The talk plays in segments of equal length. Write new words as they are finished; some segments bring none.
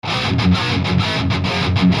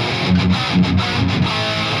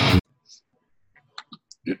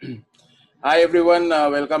Hi everyone,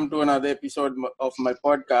 welcome to another episode of my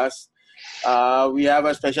podcast. We have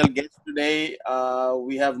a special guest today.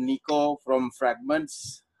 We have Niko from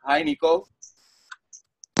Fragments. Hi Niko.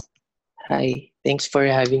 Hi, thanks for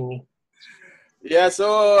having me. Yeah,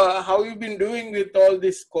 so how you been doing with all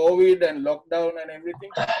this COVID and lockdown and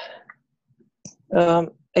everything?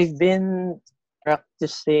 I've been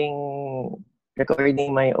practicing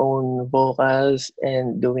recording my own vocals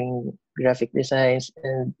and doing graphic designs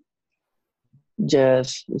and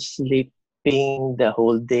just sleeping the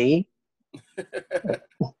whole day.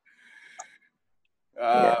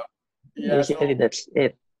 Yeah, Yeah, basically that's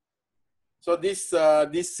it. so this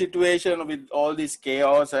situation with all this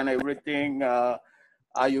chaos and everything,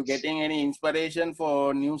 are you getting any inspiration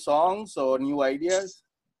for new songs or new ideas?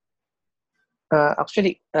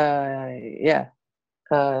 Actually, yeah,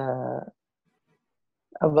 uh,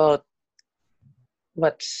 about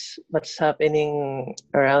what's happening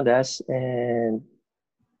around us and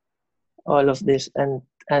all of this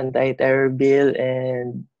anti-terror bill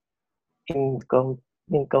and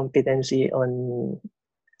incompetency on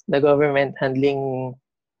the government handling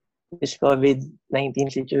this COVID-19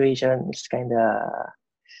 situation is kind of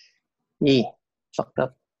fucked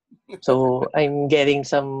up. So I'm getting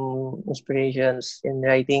some inspirations in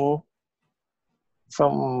writing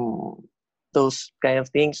from those kind of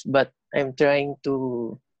things, but I'm trying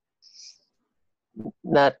to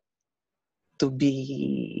not to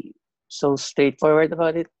be so straightforward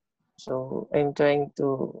about it. So I'm trying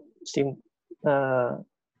to uh,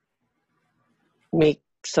 make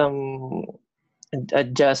some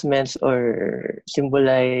adjustments or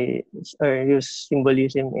symbolize or use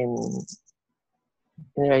symbolism in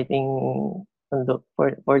writing on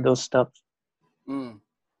for those stuff. Mm.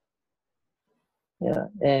 Yeah,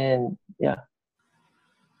 and yeah.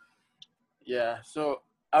 Yeah. So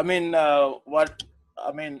I mean, of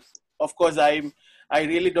course, I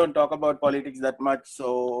really don't talk about politics that much.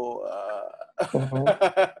 So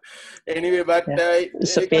Mm-hmm. anyway, but Yeah,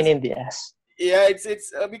 it's a pain because in the ass. yeah, it's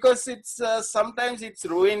because it's sometimes it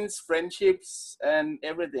ruins friendships and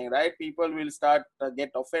everything, right? People will start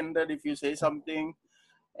get offended if you say something,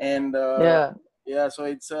 and Yeah, yeah, so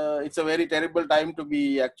it's a very terrible time to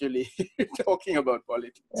be actually talking about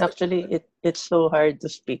politics. actually, it's so hard to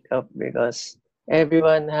speak up because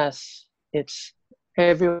everyone has it's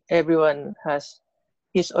everyone has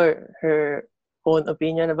his or her own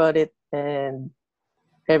opinion about it, and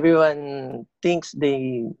everyone thinks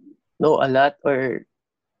they know a lot or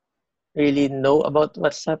really know about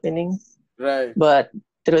what's happening. Right. But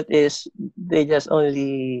truth is, they just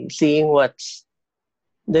only seeing what's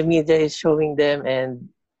the media is showing them and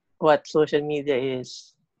what social media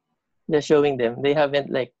is just showing them. They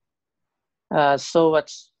haven't like so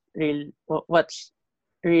what's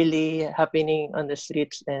really happening on the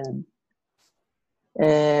streets and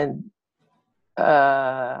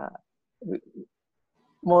uh,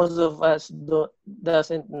 most of us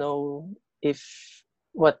doesn't know if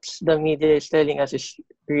what the media is telling us is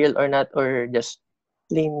real or not or just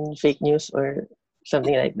plain fake news or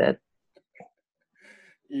something like that.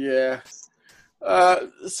 Yeah.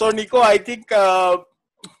 So Nico, I think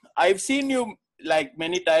I've seen you like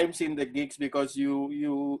many times in the gigs because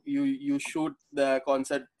you shoot the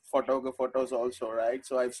concert photos also, right?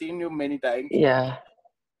 So I've seen you many times, Yeah.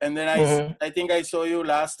 and then Mm-hmm. I think I saw you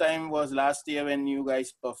last time was last year when you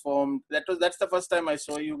guys performed. That's the first time I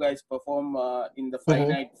saw you guys perform in the Five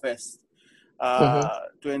Mm-hmm. Night Fest, Mm-hmm.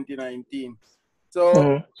 2019. So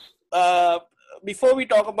Mm-hmm. uh, before we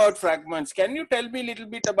talk about Fragments, can you tell me a little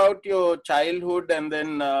bit about your childhood and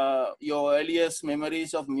then your earliest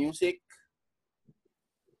memories of music?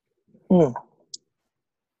 Mm.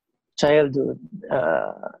 Childhood.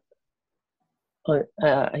 Uh,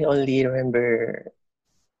 I only remember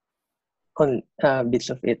on bits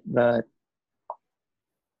of it, but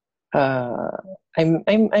uh,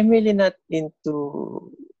 I'm really not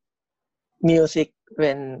into music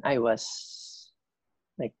when I was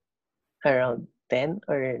like around 10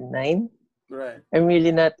 or 9. Right. I'm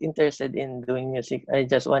really not interested in doing music. I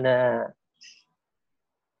just wanna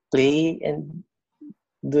play and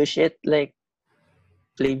do shit like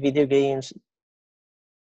play video games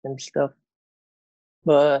and stuff.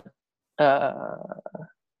 But uh,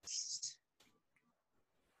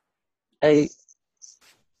 I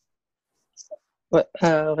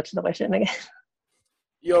what's the question again?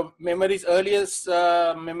 Your memories, earliest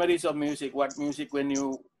memories of music. What music when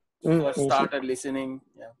you first Music. started listening?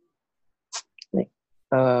 Yeah. Like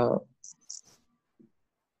uh,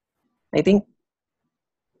 I think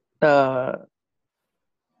uh,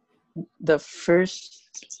 the first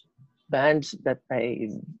bands that I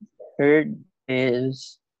heard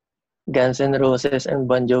is Guns N' Roses and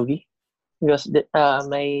Bon Jovi because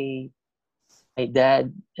my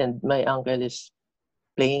dad and my uncle is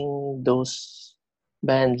playing those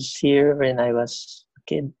bands here when I was a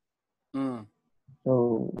kid. Mm.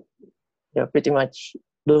 So yeah, pretty much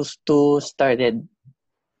those two started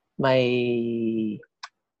my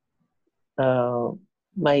uh,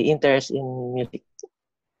 my interest in music.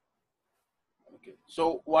 Okay.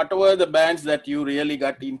 So, what were the bands that you really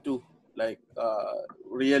got into? Like,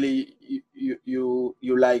 really you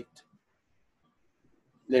liked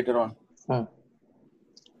later on? Hmm.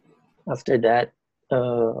 After that,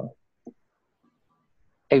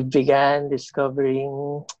 I began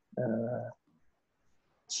discovering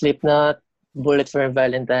Slipknot, Bullet for a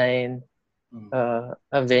Valentine, Mm.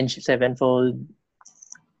 Avenged Sevenfold,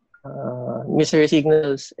 Misery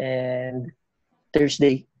Signals, and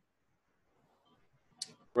Thursday.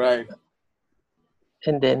 Right.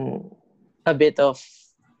 And then a bit of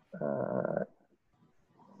uh,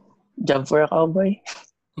 Job for a Cowboy.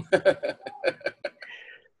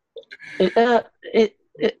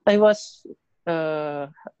 I was uh,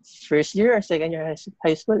 first year or second year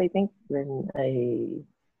high school, I think, when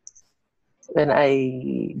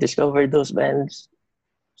I discovered those bands.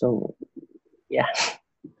 So yeah.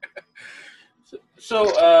 So,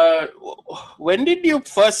 when did you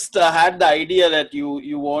first had the idea that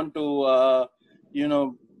you want to you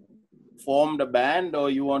know form the band or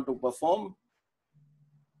you want to perform?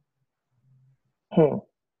 Hmm.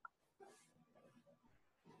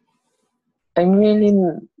 I'm really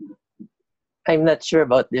I'm not sure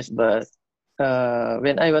about this, but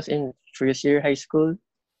when I was in first year high school,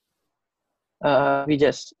 we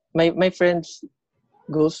just my friends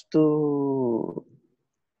goes to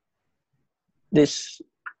this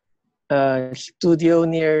studio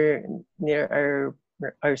near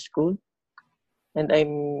our school, and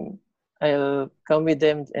I'll come with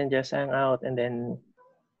them and just hang out, and then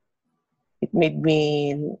it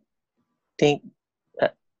think uh,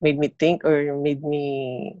 made me think or made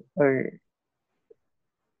me or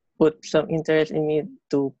put some interest in me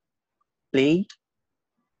to play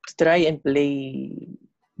to try and play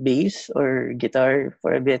bass or guitar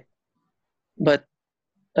for a bit, but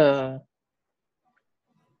uh,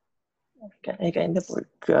 I kind of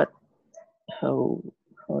forgot how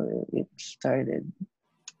how it started.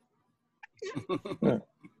 Hmm.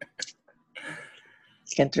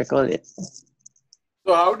 Can't recall it.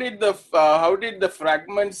 So, how did the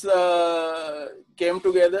fragments came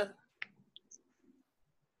together?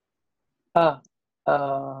 Ah,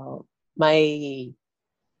 uh, my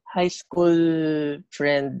high school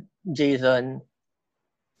friend Jason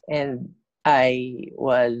and I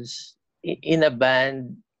was in a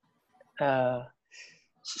band uh,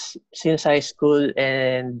 since high school,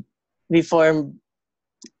 and we formed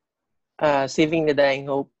Saving the Dying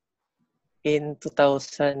Hope in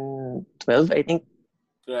 2012, I think.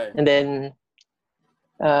 Right. And then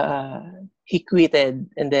uh, he quitted,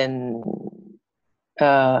 and then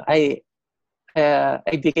uh, I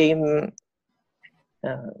I became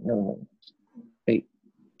no, wait,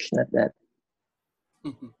 it's not that.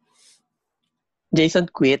 Jason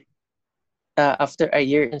quit after a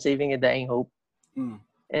year in Saving a Dying Hope, Mm.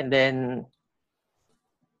 and then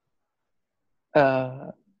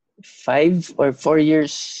uh, 5 or 4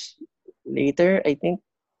 years later, I think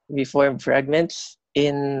we formed Fragments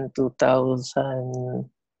in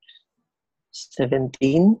 2017.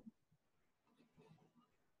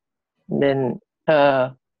 And then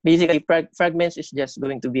basically, Fragments is just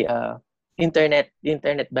going to be a internet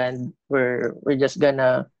band where we're just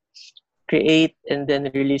gonna create and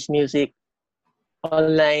then release music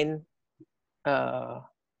online. Uh,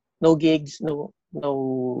 no gigs, uh,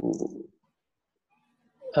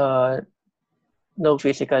 no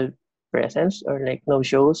physical presence or like no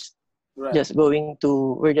shows. Right. We're just going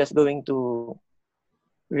to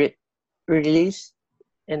re- release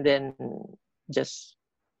and then just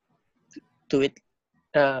do it,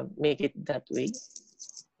 make it that way.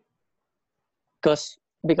 Because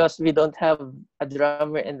we don't have a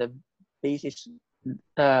drummer and the bassist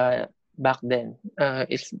uh, back then.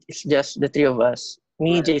 It's just the three of us,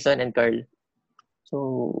 me, Right. Jason, and Carl.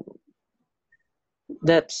 So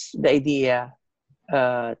that's the idea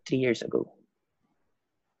 3 years ago.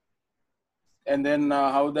 And then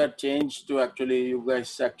how that changed to actually you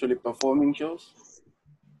guys actually performing shows?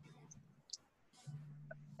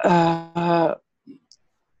 Uh,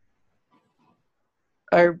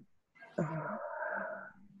 our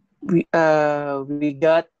we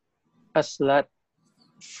got a slot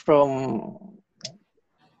from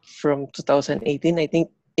 2018, I think.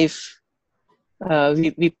 if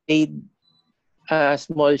we played a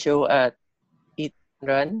small show at Eat and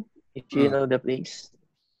Run, if you Mm. know the place.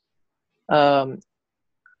 Um,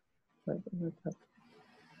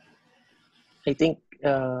 I think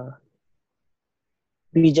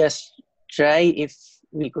we just try if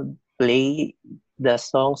we could play the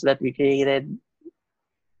songs that we created,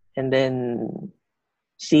 and then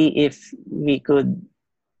see if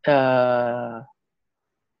uh,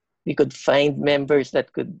 we could find members that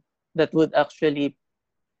would actually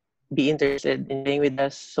be interested in playing with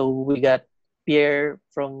us. So we got Pierre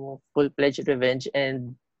from Full Pledge Revenge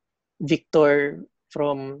and Victor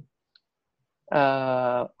from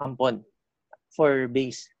Ampon for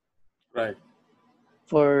bass Right.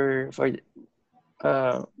 for for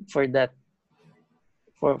uh for that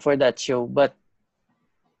for that show. But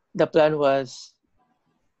the plan was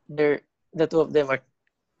they're the two of them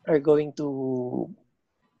are going to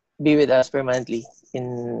be with us permanently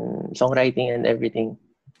in songwriting and everything.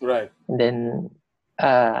 Right. And then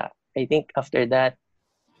I think after that,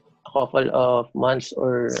 a couple of months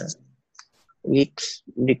or weeks,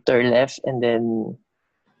 Victor left, and then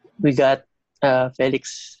we got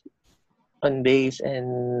Felix on bass,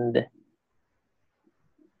 and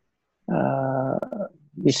uh,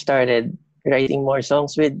 we started writing more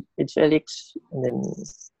songs with Felix, and then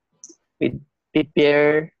with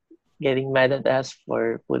Pierre getting mad at us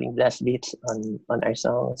for putting blast beats on our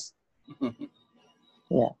songs.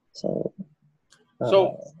 Yeah, so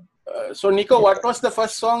So, uh, so Niko, what was the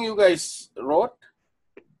first song you guys wrote?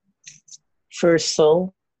 first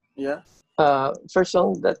song, Yeah. first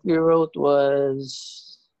song that we wrote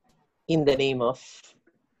was "In the Name of,"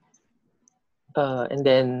 and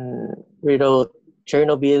then we wrote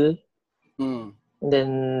Chernobyl, Mm. and then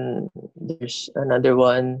there's another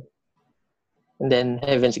one, and then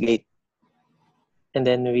Heaven's Gate, and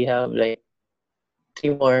then we have like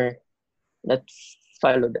three more that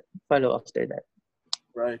follow follow after that.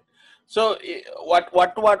 Right. So, what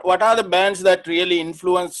are the bands that really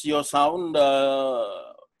influence your sound?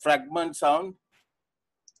 Fragment sound.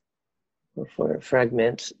 For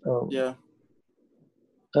fragments. Yeah.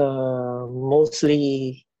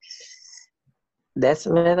 Mostly death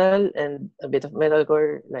metal and a bit of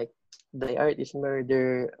metalcore, like The Art is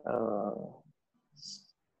Murder.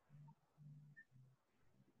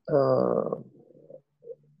 Uh,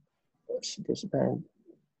 what's this band?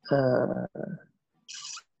 Uh,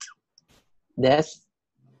 Death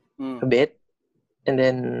a Mm. bit, and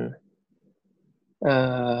then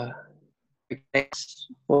uh,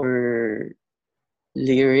 text for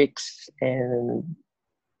lyrics and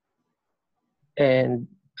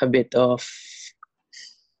a bit of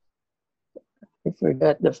I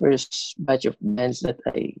forgot the first batch of bands that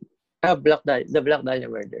the Black Dahlia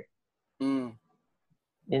Murder Mm.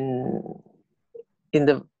 in in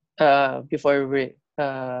the before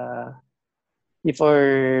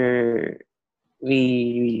before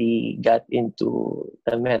we really got into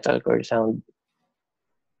the metalcore sound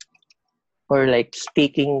or like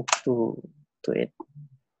sticking to it.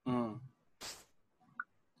 Mm.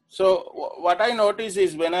 So what I notice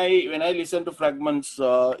is when I listen to fragments,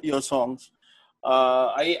 your songs,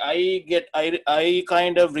 I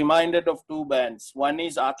kind of reminded of two bands. One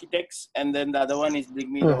is Architects, and then the other one is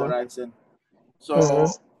Bring Me the Mm-hmm. Horizon. Mm-hmm. So,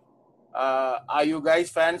 are you guys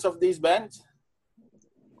fans of these bands?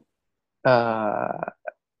 Uh,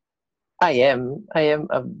 I am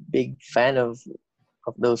a big fan of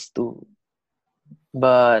those two,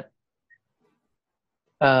 but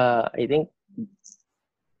I think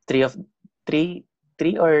three of three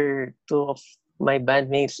three or two of my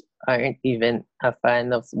bandmates aren't even a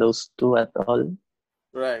fan of those two at all.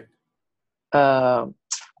 Right. Uh,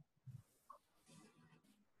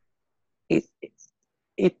 it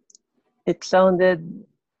it it sounded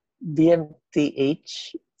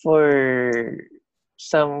DMTH for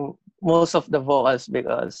most of the vocals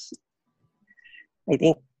because I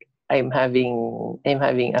think I'm having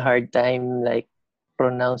a hard time like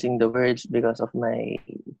pronouncing the words because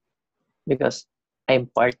I'm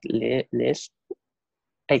part list.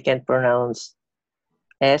 I can't pronounce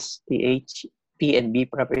S, T, H, P, and B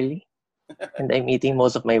properly, and I'm eating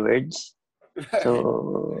most of my words. Right.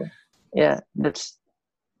 So yeah, that's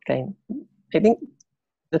kind. I think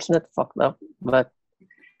that's not fucked up, but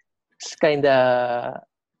it's kind of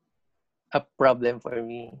a problem for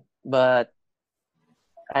me. But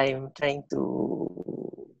I'm trying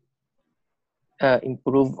to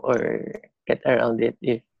improve or get around it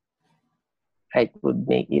if I could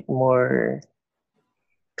make it more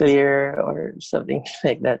clear or something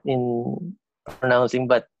like that in pronouncing.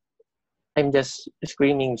 But I'm just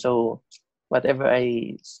screaming, so whatever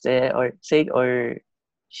I say or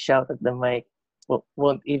shout at the mic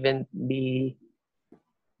won't even be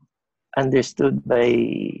understood by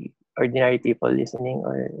ordinary people listening,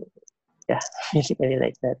 or yeah, basically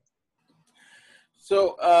like that.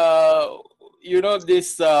 So,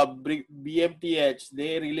 this BMTH,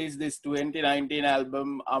 they released this 2019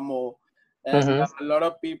 album, Amo, and Mm-hmm. a lot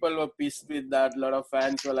of people were pissed with that. A lot of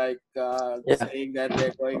fans were like Yeah, saying that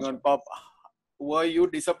they're going on pop. Were you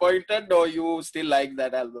disappointed, or you still like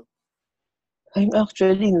that album? I'm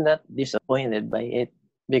actually not disappointed by it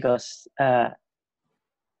because I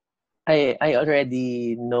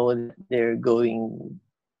already know that they're going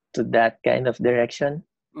to that kind of direction.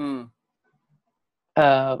 Mm,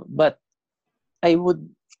 But I would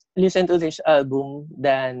listen to this album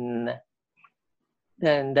than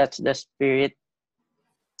That's the Spirit,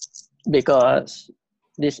 because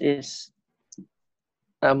this is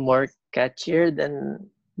more catchier than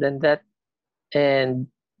that, and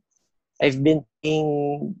I've been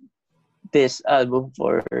playing this album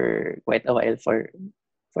for quite a while for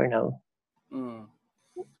now. mm.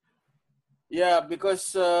 Yeah,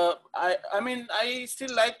 because I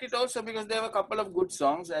still liked it also because there were a couple of good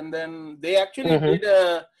songs, and then they actually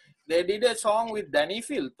Mm-hmm. did a song with Danny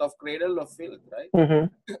Filth of Cradle of Filth, right?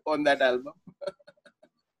 Mm-hmm. On that album.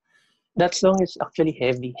 That song is actually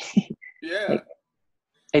heavy. Yeah, Like,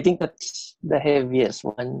 I think that's the heaviest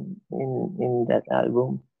one in that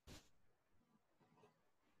album,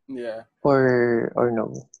 yeah. or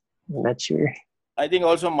no, I'm not sure. I think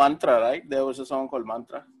also Mantra, right? There was a song called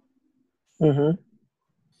Mantra. Mm-hmm.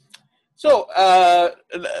 So,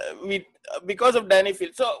 with because of Danny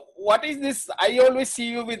Filth. So, what is this? I always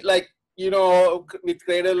see you with with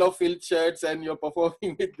Cradle of Filth shirts, and you're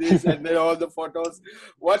performing with this, and then all the photos.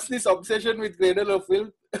 What's this obsession with Cradle of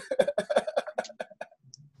Filth?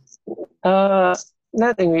 Uh,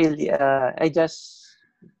 Nothing really. I'm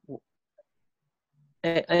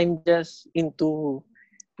just into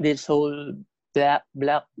this whole black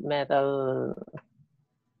metal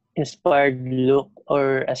inspired look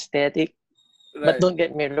or aesthetic. But Right. don't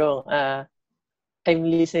get me wrong. I'm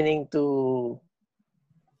listening to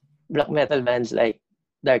black metal bands like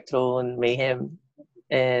Dark Throne, Mayhem,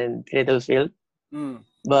 and Cradlefield. Mm.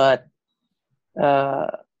 But uh,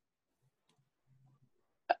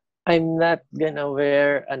 I'm not gonna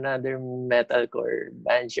wear another metalcore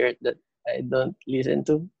band shirt that I don't listen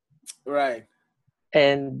to. Right.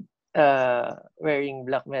 And wearing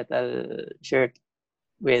black metal shirt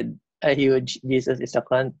with a huge Jesus is a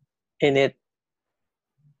cunt in it.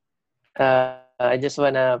 I just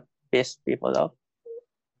wanna piss people off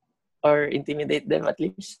or intimidate them at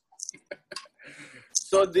least.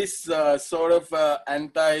 So this sort of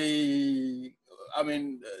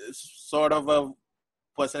sort of a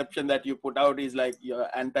perception that you put out is like you're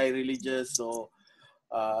anti-religious, or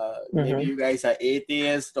maybe Mm-hmm. you guys are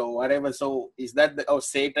atheist or whatever. So is that or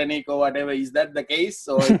satanic or whatever? Is that the case,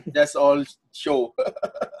 or it's just all show?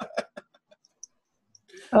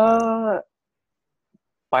 uh,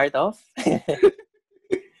 Part of,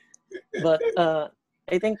 but I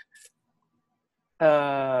think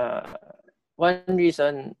uh, one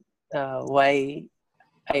reason why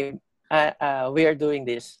we are doing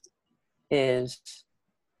this is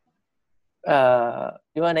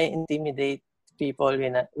we want to intimidate people.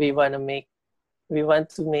 We want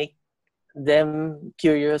to make them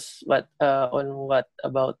curious on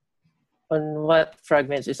what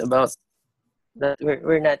Fragments is about. That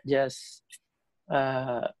we're not just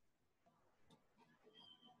uh,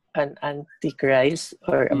 an antichrist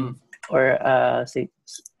Mm, or a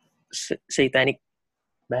satanic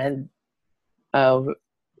band.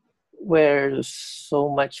 We're so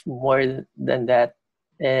much more than that,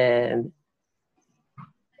 and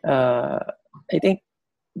uh, I think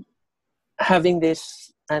having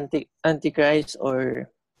this antichrist or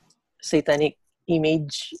satanic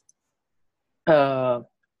image uh,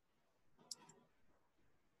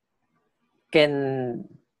 can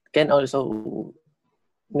can also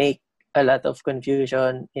make a lot of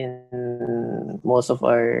confusion in most of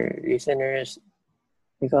our listeners,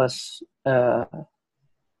 because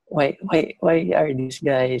why are these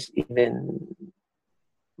guys even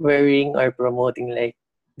wearing or promoting like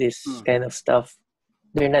this mm, kind of stuff?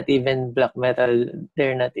 They're not even black metal.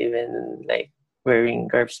 They're not even like wearing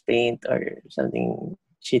corpse paint or something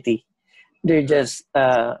shitty. They're right. just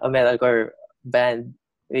a metalcore band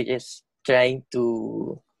which is trying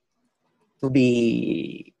to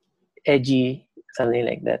be edgy, something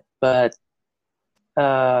like that. But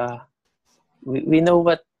uh, we know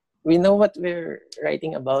what we're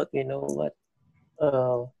writing about. We know what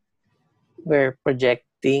uh, we're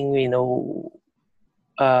projecting. We know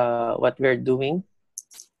what we're doing,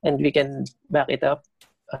 and we can back it up.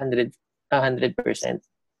 100 100%.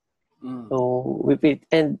 Mm. So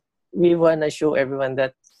we wanna show everyone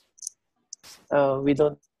that we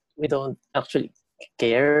don't actually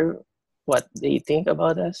care what they think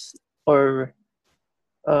about us, or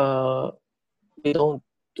uh, we don't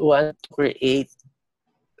want to create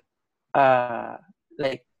uh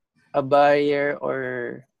like a barrier,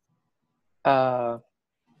 or uh,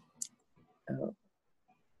 what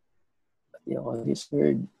do you call this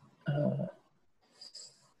word,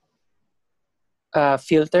 uh,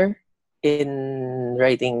 filter in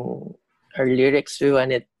writing our lyrics.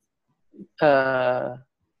 Uh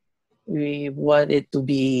we want it to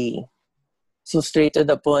be so straight to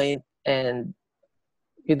the point, and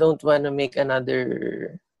we don't want to make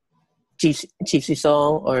another cheesy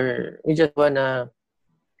song, or we just want to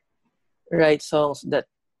write songs that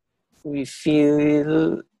we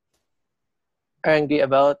feel angry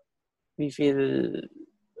about, we feel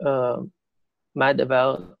uh, mad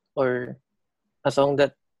about, or a song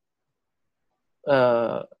that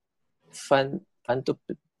uh, fun to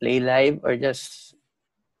play live, or just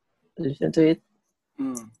listen to it.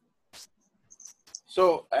 Mm.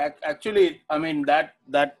 So actually, I mean that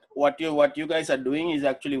what you guys are doing is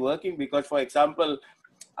actually working, because, for example,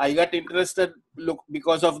 I got interested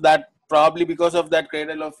because of that, probably because of that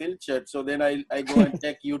Cradle of Filth shirt. So then I go and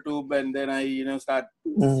check YouTube, and then I start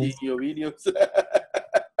Mm. seeing your videos.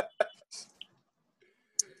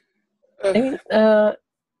 I mean, uh,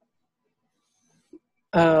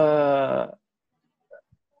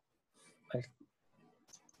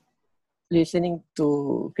 listening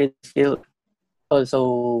to Cradlefield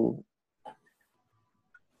also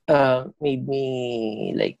made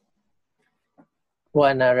me like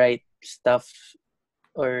wanna write stuff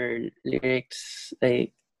or lyrics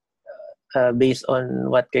like based on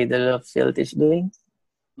what Cradle of Filth is doing,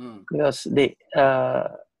 Mm. because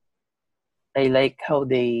I like how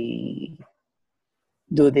they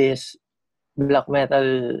do this black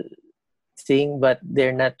metal thing, but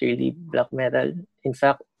they're not really black metal. In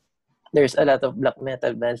fact, there's a lot of black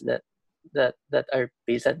metal bands that are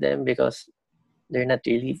pissed at them because they're not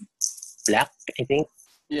really black, I think.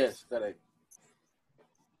 Yes, correct.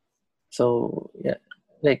 So yeah,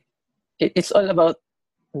 like it's all about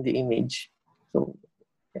the image. So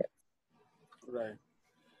yeah. Right.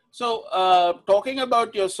 So, talking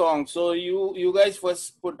about your song, so you guys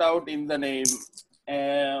first put out In the Name.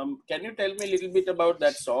 Can you tell me a little bit about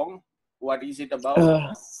that song? What is it about?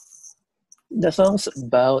 uh, the song's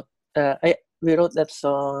about I we wrote that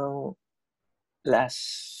song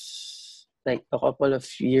last, like, a couple of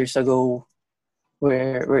years ago,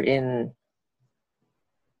 where we're in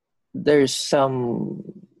there's some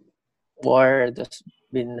war that's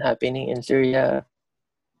been happening in Syria.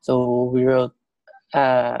 So we wrote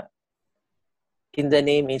uh In the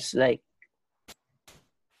Name is like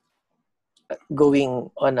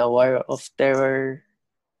going on a war of terror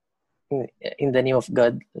in the name of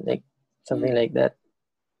God, like something Mm. like that.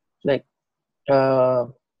 Like, uh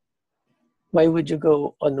why would you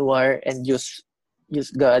go on war and use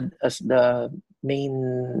God as the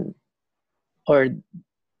main, or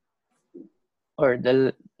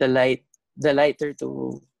the lighter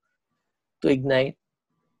to ignite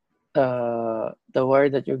the war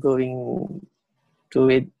that you're going to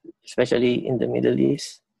with, especially in the Middle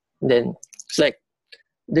East. And then it's like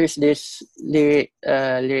there's this lyric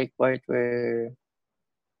part where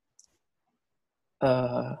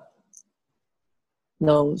uh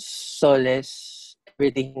no solace,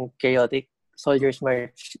 everything chaotic. Soldiers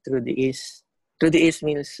march through the east. Through the east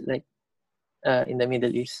means like in the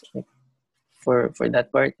Middle East, like for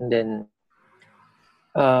that part. And then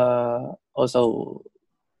also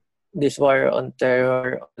this war on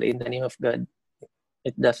terror, all in the name of God.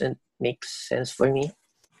 It doesn't make sense for me,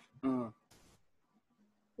 Mm.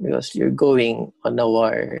 because you're going on a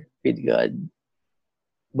war with God,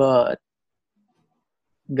 but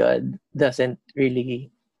God doesn't really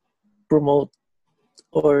promote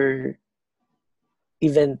or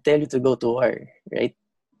even tell you to go to war, right?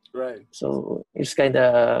 Right. So it's kind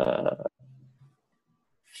of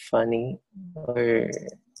funny, or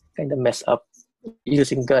kind of mess up,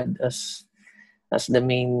 using God as the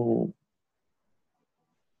main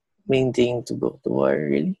thing to go to war,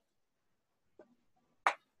 really.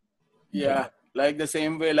 Yeah. Like the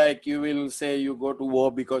same way, like you will say you go to war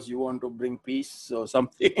because you want to bring peace or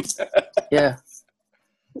something. Yeah,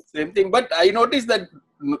 Same thing. But I noticed that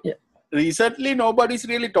yeah, recently nobody's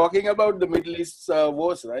really talking about the Middle East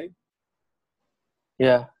wars, right?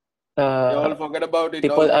 yeah. They all Uh, forget about it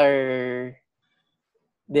People already.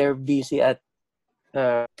 they're busy at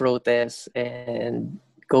protests and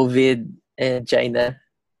COVID and China.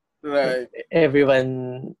 Right.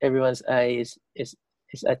 Everyone's eye is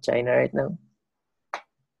at China right now.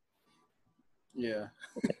 Yeah.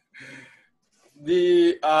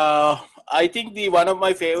 The I think the one of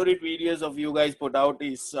my favorite videos of you guys put out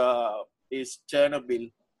is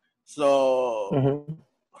Chernobyl. So Mm-hmm.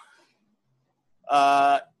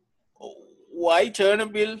 uh, why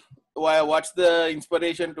Chernobyl? Why? What's the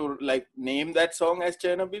inspiration to like name that song as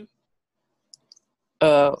Chernobyl?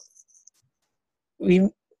 Uh, we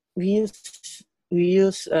we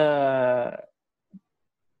use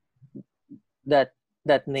that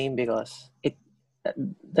that name because it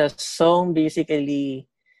the song basically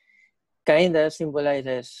kind of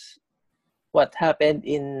symbolizes what happened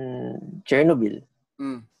in Chernobyl,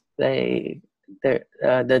 Mm. like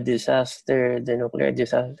the disaster, the nuclear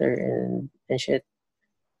disaster, and shit.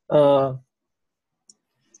 Uh,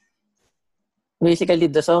 Basically,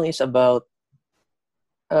 the song is about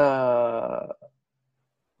uh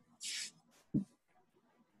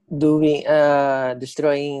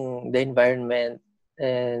destroying the environment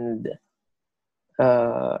and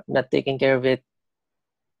not taking care of it,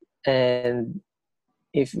 and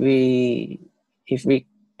if we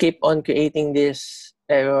keep on creating these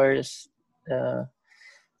errors, uh,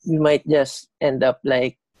 we might just end up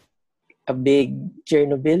like a big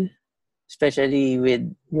Chernobyl, especially with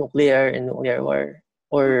nuclear and nuclear war,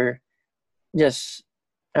 or just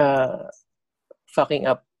uh, fucking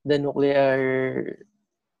up the nuclear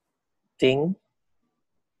thing,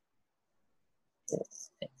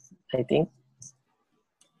 I think.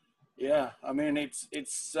 Yeah, I mean it's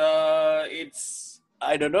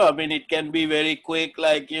I don't know. I mean it can be very quick,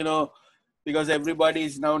 like because everybody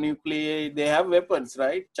is now nuclear. They have weapons,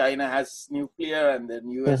 right? China has nuclear, and then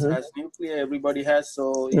US Mm-hmm. has nuclear. Everybody has.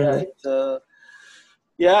 So yeah, Mm-hmm. it's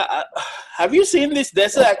yeah. Have you seen this?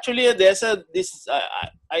 There's a this.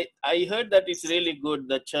 I heard that it's really good.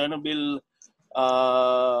 The Chernobyl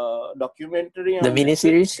documentary The on Netflix.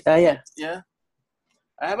 miniseries, yeah, Yeah,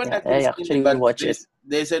 I haven't yeah, I actually seen it, actually but watch they it.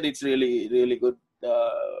 they said it's really really good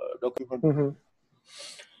documentary. Mm-hmm.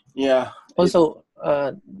 Yeah, Also,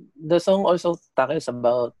 the song also tackles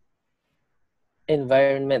about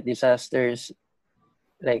environment disasters,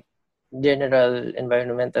 like general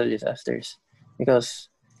environmental disasters, because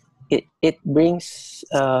it brings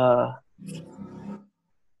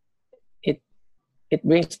it it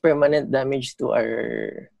brings permanent damage to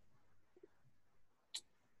our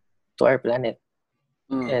planet,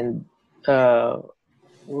 mm, and uh,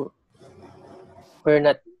 w- we're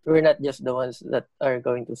not just the ones that are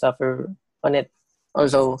going to suffer on it.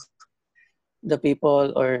 Also, the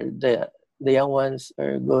people or the young ones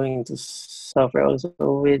are going to suffer also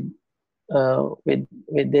with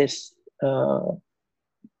this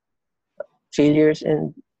failures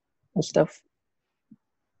and stuff.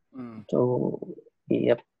 mm. So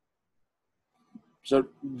yep. So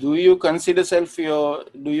do you consider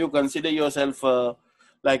yourself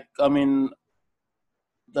like I mean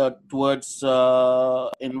the towards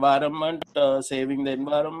environment saving the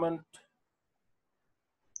environment?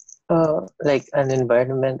 Like an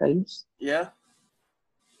environmentalist. Yeah.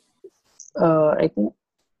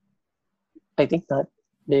 I think not,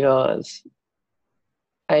 because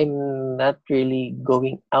I'm not really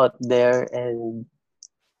going out there and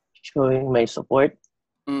showing my support,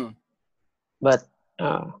 Mm, but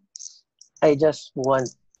uh, I just want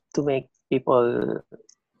to make people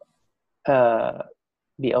uh,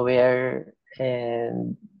 be aware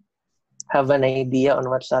and have an idea on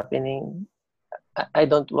what's happening. I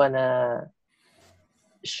don't wanna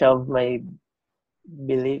shove my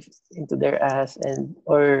belief into their ass, and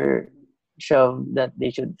or shove that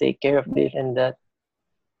they should take care of this and that.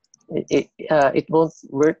 It won't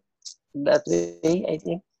work that way, I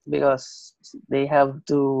think, because they have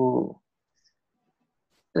to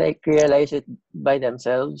like realize it by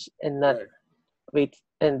themselves and not right. wait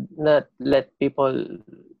and not let people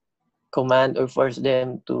command or force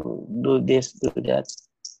them to do this, do that,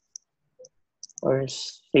 or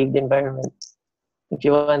save the environment. If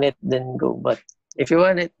you want it, then go. But if you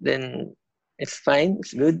want it, then it's fine.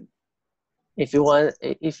 It's good. If you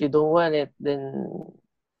don't want it, then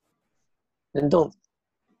don't.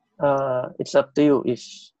 It's up to you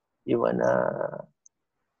you wanna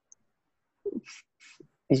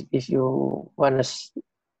if you wanna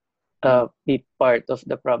Mm. be part of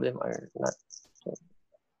the problem or not.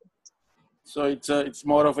 So, So it's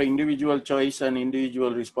more of an individual choice and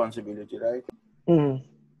individual responsibility, right? mm,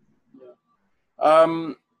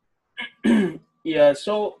 Um, yeah.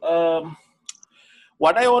 So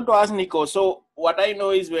what I want to ask Nico. So what I know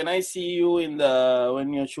is when I see you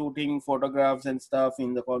when you're shooting photographs and stuff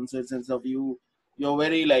in the concerts and stuff, you're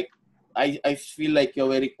very like I feel like you're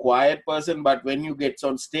a very quiet person, but when you get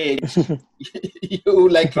on stage, you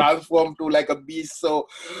like transform to like a beast. So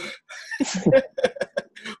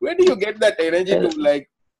where do you get that energy to Well, like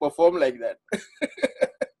perform like that?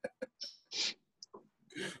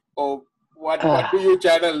 Or what do ah, you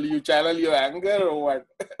channel? You channel your anger or what?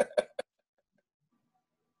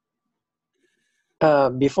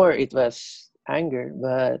 before it was anger,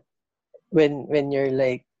 but when you're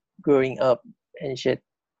like growing up and shit,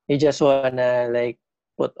 you just wanna like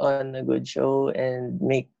put on a good show and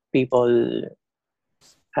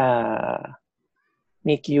uh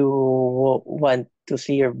make you want to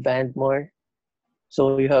see your band more.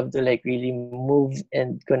 So you have to like really move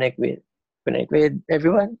and connect with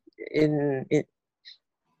everyone in in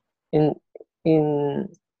in in,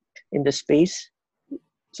 in the space.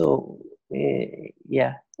 So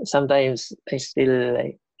yeah, sometimes I still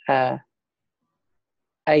like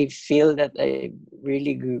I feel that I'm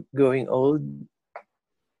really growing old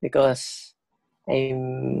because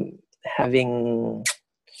I'm having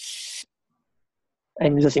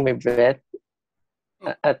I'm losing my breath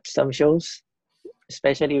at some shows,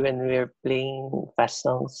 especially when we're playing fast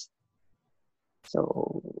songs.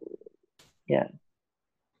 So yeah.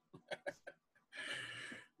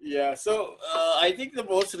 Yeah, so I think the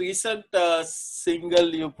most recent single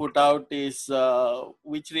you put out is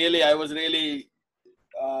which really I was really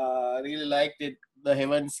liked it, the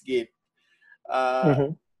Heaven's Gate. Uh,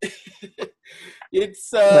 Mm-hmm. it's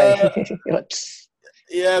Why? What's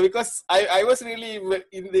yeah, because I was really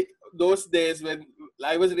in those days when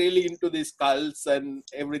I was really into these cults and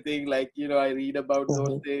everything. Like, I read about those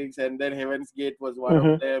mm-hmm. things, and then Heaven's Gate was one of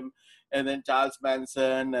Mm-hmm. them, and then Charles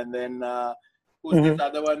Manson, and then who's this Mm-hmm.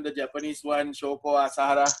 other one, the Japanese one, Shoko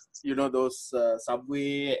Asahara. Those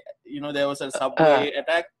subway. There was a Uh, subway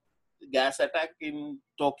attack, gas attack in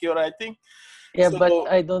Tokyo, I think. yeah, but So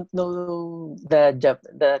I don't know the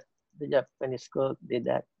Japanese cult did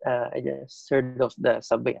that. I just heard of the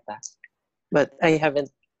subway attack, but I haven't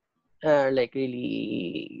like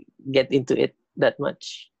really get into it that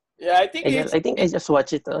much. yeah, I think it's I think I just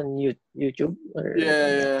watch it on YouTube or yeah,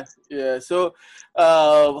 yeah. yeah. So,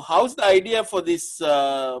 how's the idea for this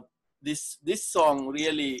song?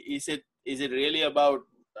 Really, is it really about?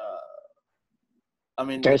 I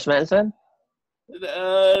mean, Charles Manson?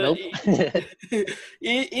 uh, Nope.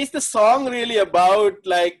 is the song really about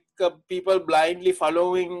like people blindly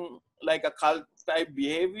following like a cult type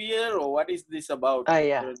behavior, or what is this about? Ah,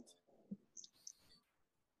 yeah.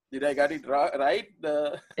 Did I get it right?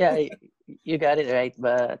 Yeah, you got it right.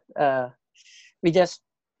 But we just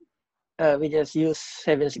we just use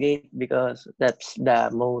Heaven's Gate because that's the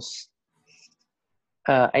most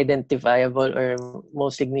identifiable or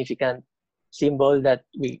most significant symbol that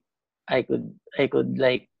I could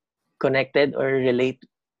like connected or relate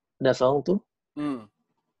the song to. Mm,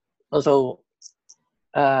 Also,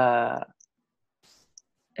 uh,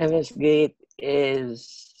 Heaven's Gate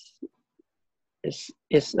is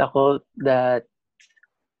a cult that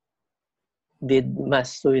did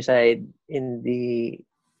mass suicide in the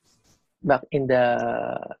back in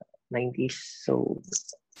the 90s. So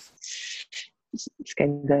it's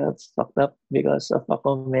kind of fucked up because of a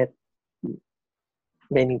comet.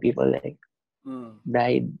 Many people like mm.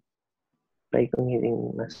 died by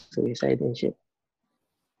committing mass suicide and shit.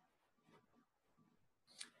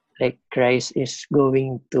 Like Christ is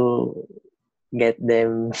going to get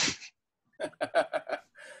them.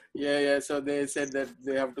 Yeah, yeah. So they said that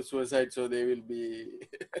they have to suicide, so they will be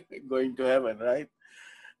going to heaven, right?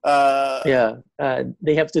 Uh, Yeah,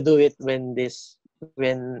 they have to do it when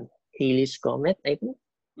Halley's comet, I think,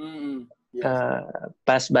 yes.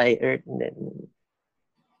 pass by Earth, and then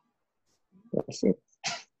that's it.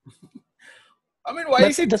 I mean, why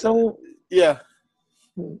But is it? the song, Yeah.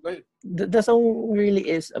 Right. the song really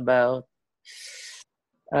is about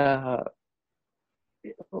uh,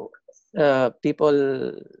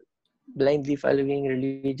 people blindly following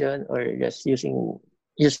religion or just using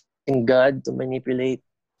God to manipulate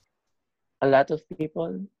a lot of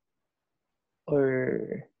people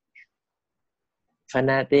or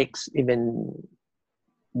fanatics even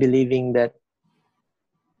believing that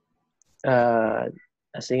uh,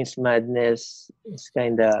 a saint's madness is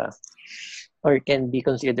kind of or can be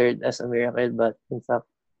considered as a miracle, but in fact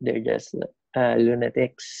they're just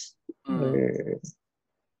lunatics Mm,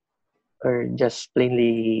 or just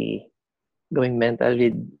plainly going mental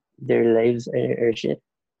with their lives or shit.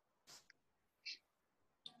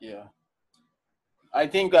 yeah. I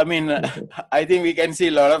mean, I think we can see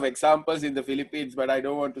a lot of examples in the Philippines, but I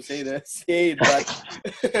don't want to say it,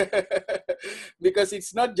 but because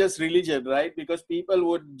it's not just religion, right? Because people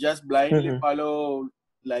would just blindly Mm-hmm. follow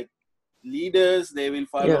like leaders, they will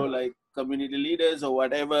follow Yeah. like community leaders or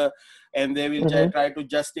whatever, and they will Mm-hmm. try to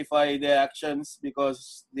justify their actions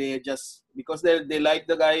because they like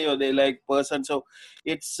the guy or they like person. So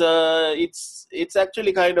it's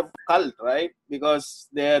actually kind of cult, right? Because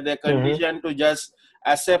they're Mm-hmm. conditioned to just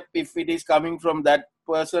accept if it is coming from that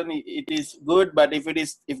person, it is good, but if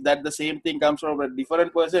that the same thing comes from a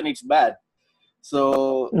different person, it's bad.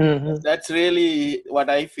 So Mm-hmm. that's really what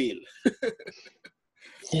I feel.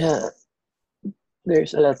 Yeah.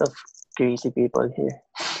 There's a lot of crazy people here,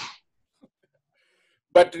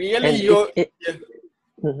 But really, and it it. yeah,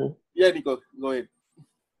 Mm-hmm. yeah, Nico, go ahead.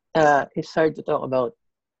 It's hard to talk about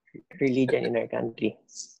religion in our country.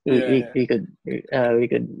 We Yeah, we, yeah. we could we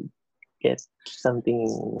could get something.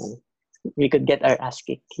 We could get our ass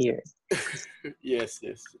kicked here. Yes,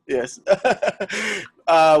 yes, yes.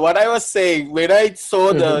 What I was saying when I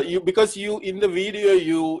saw Mm-hmm. because you in the video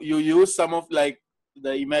you use some of like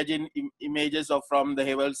the images of from the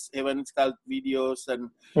heavens cult videos, and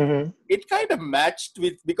Mm-hmm. it kind of matched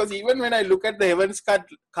with, because even when I look at the heavens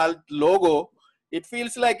cult logo, it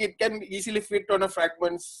feels like it can easily fit on a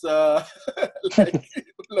fragments like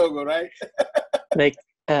logo, right? Like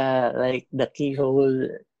the keyhole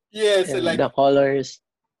Yes, and like the colors.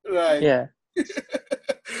 right. Yeah.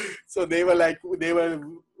 So they were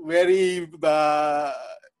very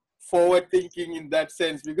forward thinking in that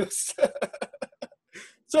sense, because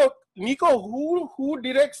so Nico, who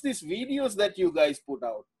directs these videos that you guys put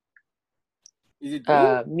out? Is it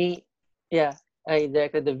you? Me. Yeah. I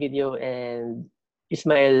directed the video, and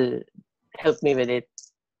Ismail helped me with it.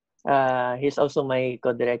 He's also my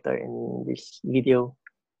co-director in this video.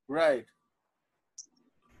 Right.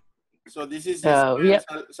 So this is Uh, we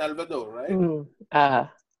Ismael a- Salvador, right? mm, uh,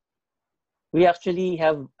 we actually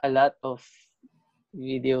have a lot of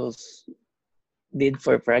videos did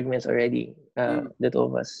for fragments already. Mm, The two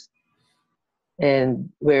of us,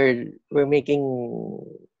 and we're making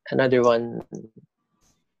another one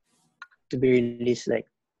to be released like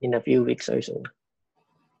in a few weeks or so.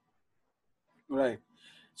 right.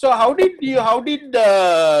 So how did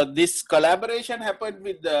this collaboration happen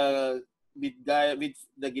with with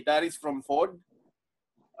the guitarist from Ford,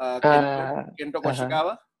 Uh, Kento uh-huh.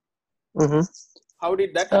 Koshikawa? Mm-hmm. How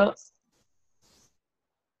did that Uh, happen?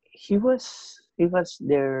 he was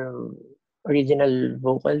their original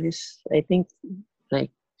vocalist, I think.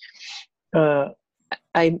 Like uh,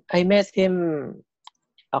 I met him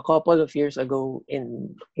a couple of years ago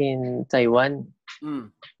in Taiwan.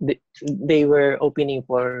 Mm, They were opening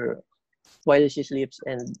for While She Sleeps,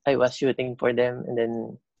 and I was shooting for them, and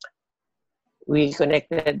then we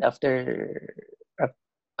connected after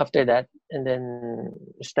that, and then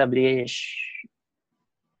established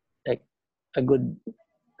like a good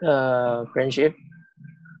friendship.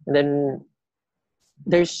 And then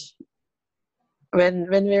there's when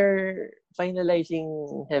we're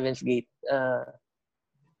finalizing Heaven's Gate,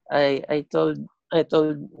 I told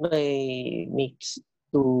my mates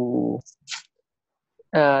to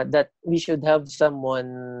that we should have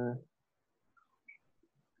someone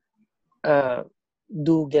uh,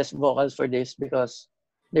 do guest vocals for this, because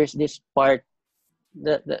there's this part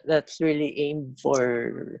that's really aimed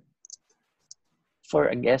for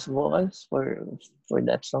a guest vocals for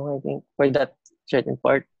that song, I think, for that certain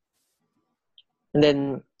part. And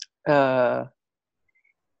then uh,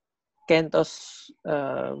 Kento's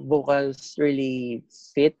vocals really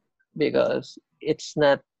fit, because it's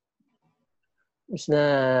not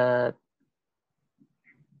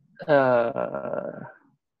uh,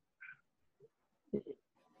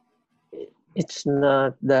 it's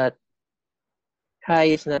not that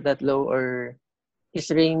high, it's not that low, or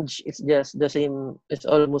his range is just the same. It's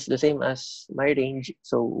almost the same as my range.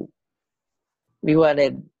 So we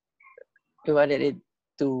wanted we wanted it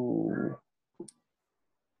to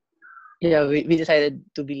yeah we decided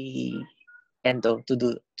to be Kento to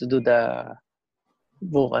do the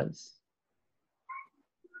vocals.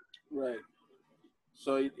 right.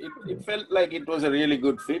 So it felt like it was a really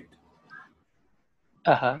good fit.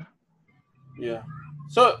 Uh-huh. Yeah.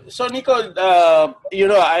 So Nico,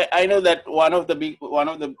 I know that one of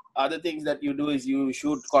the other things that you do is you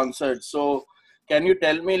shoot concerts. So can you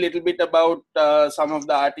tell me a little bit about some of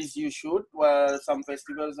the artists you shoot, some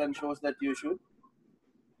festivals and shows that you shoot?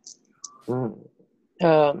 Mm.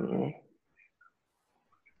 Um,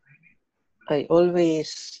 I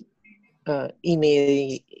always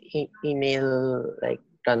email like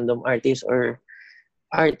random artists, or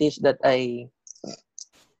artists that I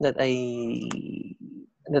that I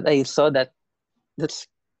saw that's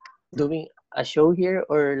doing a show here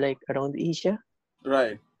or like around Asia.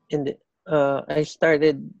 Right. And I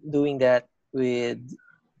started doing that with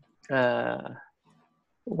uh,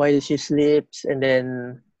 while she sleeps, and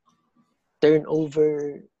then turn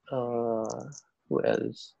over. Who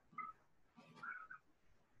else?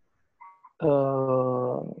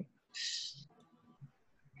 Uh,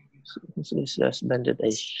 who's this last band that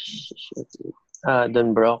I should?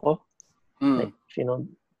 Don Broco. Like Mm.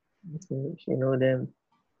 if you know them.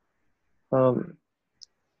 Um,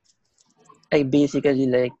 I basically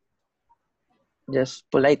like just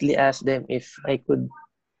politely ask them if I could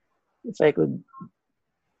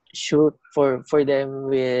shoot for them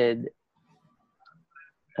with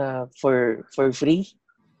for free,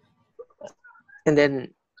 and then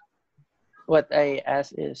what I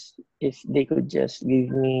ask is if they could just give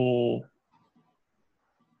me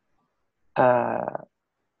uh,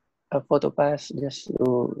 a photo pass just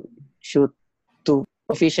shoot to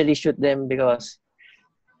officially shoot them, because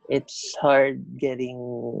it's hard getting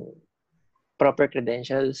proper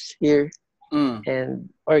credentials here, Mm. and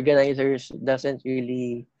organizers doesn't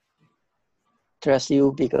really trust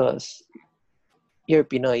you because you're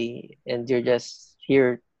Pinoy and you're just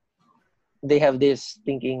here. They have this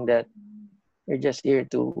thinking that you're just here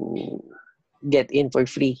to get in for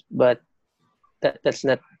free, but that's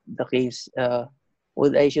not the case.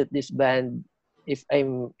 Would I shoot this band if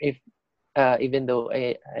even though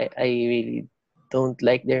I really don't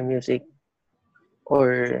like their music,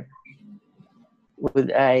 or would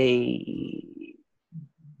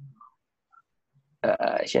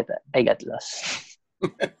shit, I got lost.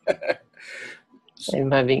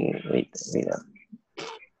 I'm having wait up.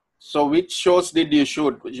 So which shows did you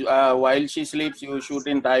shoot? While she sleeps, you shoot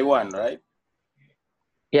in Taiwan, right?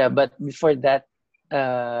 Yeah, but before that,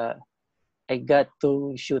 uh, I got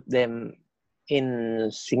to shoot them in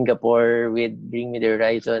Singapore with Bring Me the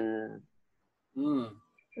Horizon, Mm.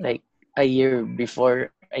 like a year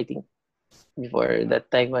before, I think, before that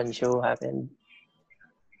Taiwan show happened.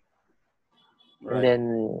 And Right. then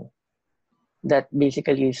that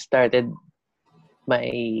basically started my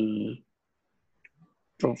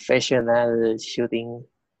professional shooting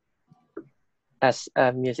as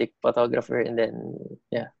a music photographer. And then,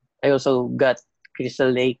 yeah, I also got Crystal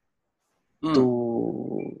Lake Mm.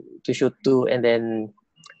 to shoot to, and then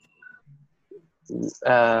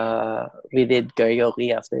we did karaoke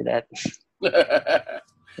after that.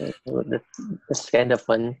 So that's kind of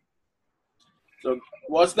fun. So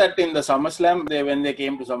was that in the SummerSlam? They when they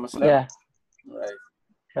came to SummerSlam, Yeah, right?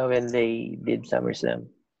 when they did SummerSlam.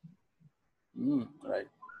 Right.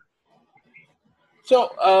 So,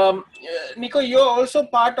 Niko, you're also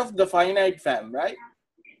part of the Finite Fam, right?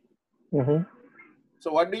 Mm-hmm.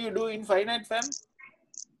 So, what do you do in Finite Fam?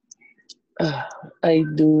 I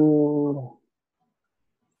do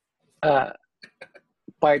uh,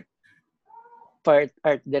 part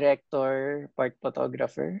art director, part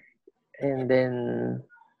photographer, and then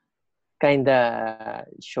kinda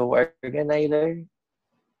show organizer.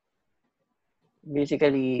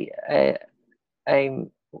 Basically, I'm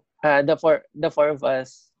the four of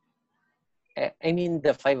us. I mean,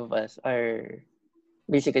 the five of us are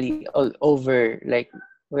basically all over. Like,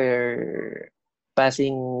 we're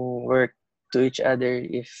passing work to each other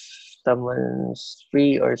if someone's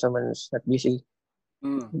free or someone's not busy.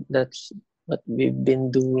 Mm. That's what we've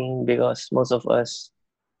been doing, because most of us,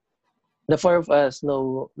 the four of us,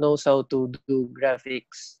 knows how to do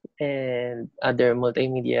graphics and other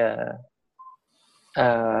multimedia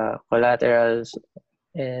collaterals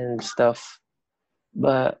and stuff.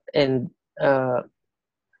 But uh,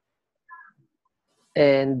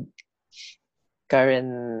 and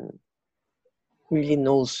Karen really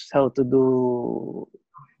knows how to do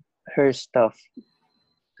her stuff,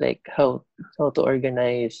 like how to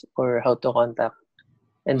organize or how to contact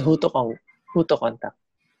and Mm. who to contact.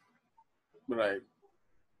 Right.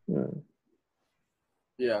 Mm.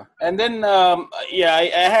 Yeah. And then, yeah,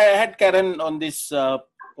 I had Karen on this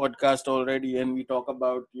podcast already, and we talk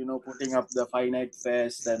about putting up the Finite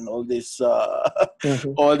Fest and all this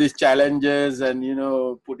Mm-hmm. all these challenges, and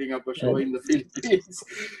putting up a show And in the Philippines.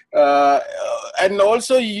 And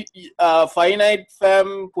also, Finite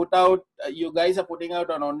Fam put out. You guys are putting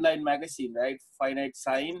out an online magazine, right? Finite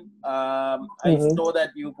Sign. I mm-hmm. saw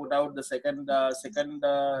that you put out the second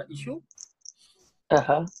issue.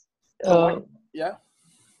 Uh-huh. So what? Uh, Yeah.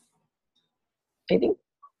 I think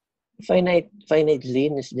finite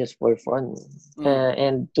lean is just for fun, Mm.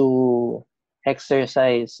 and to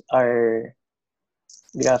exercise our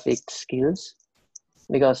graphic skills,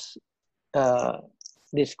 because uh,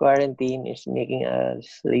 this quarantine is making us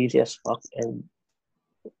lazy as fuck, and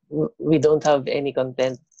we don't have any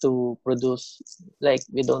content to produce. Like,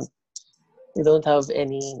 we don't have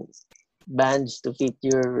any. bands to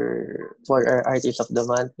feature for our artist of the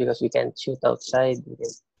month because we can't shoot outside.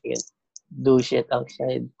 We can do shit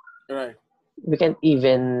outside. Right. We can't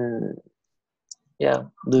even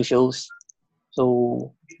do shows.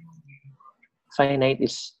 So finite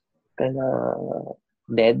is kind of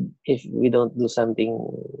dead if we don't do something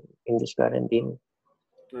in this quarantine.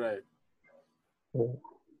 Right. Mm.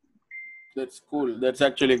 That's cool. That's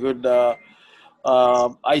actually good.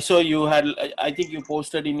 I saw you had. I think you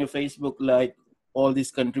posted in your Facebook like all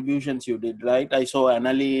these contributions you did, right? I saw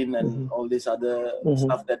Annalene and Mm-hmm. all this other Mm-hmm.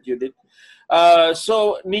 stuff that you did.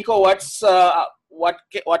 So Nico,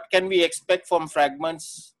 what can we expect from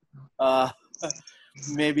Fragments? Uh,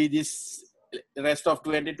 maybe this rest of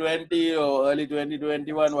 2020 or early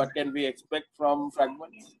 2021. What can we expect from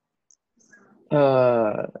Fragments?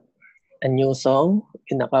 Uh, a new song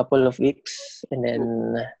in a couple of weeks, and Good.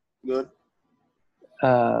 then Good.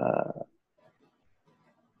 uh,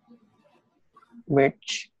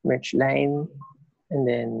 merch line, and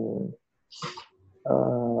then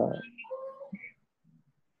uh,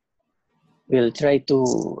 we'll try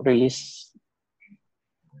to release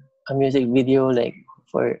a music video like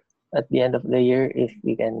for at the end of the year if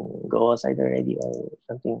we can go outside already or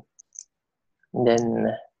something. And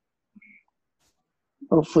then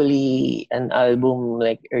hopefully an album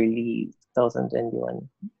like early 2021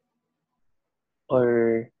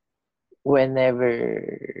 or whenever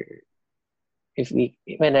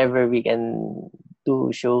whenever we can do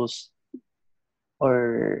shows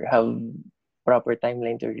or have proper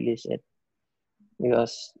timeline to release it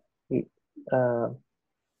because we, uh,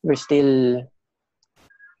 we're still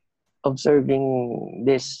observing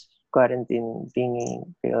this quarantine thingy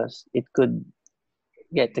because it could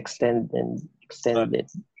get Right. extended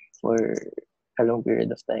for a long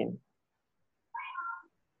period of time.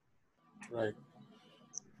 Right.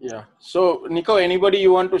 Yeah. So Nico, anybody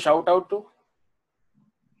you want to shout out to?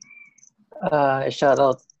 Shout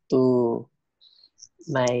out to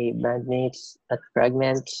my bandmates at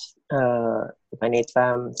Fragments, Infinite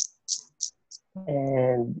Fam,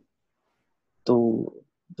 and to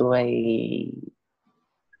my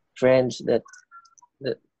friends that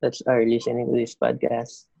are listening to this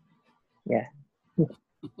podcast. Yeah.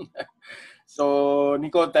 So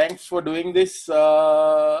Nico, thanks for doing this.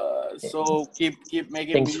 So keep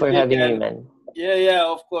making Thanks for music having me, and man. yeah,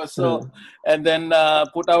 of course. So Mm. and then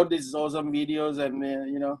put out these awesome videos and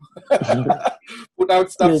put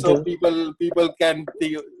out stuff You so do. people can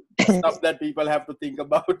think stuff that people have to think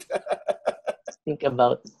about. Think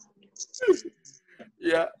about.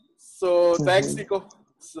 Yeah. So thanks, Mm-hmm. Nico.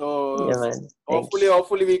 So Yeah, man. Thanks.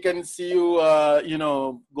 hopefully we can see you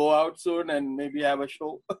go out soon and maybe have a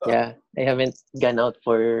show. Yeah, I haven't gone out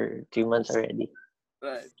for 3 months already.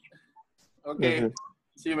 Right. Okay. Mm-hmm.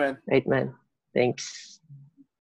 See you, man. Right, man. Thanks.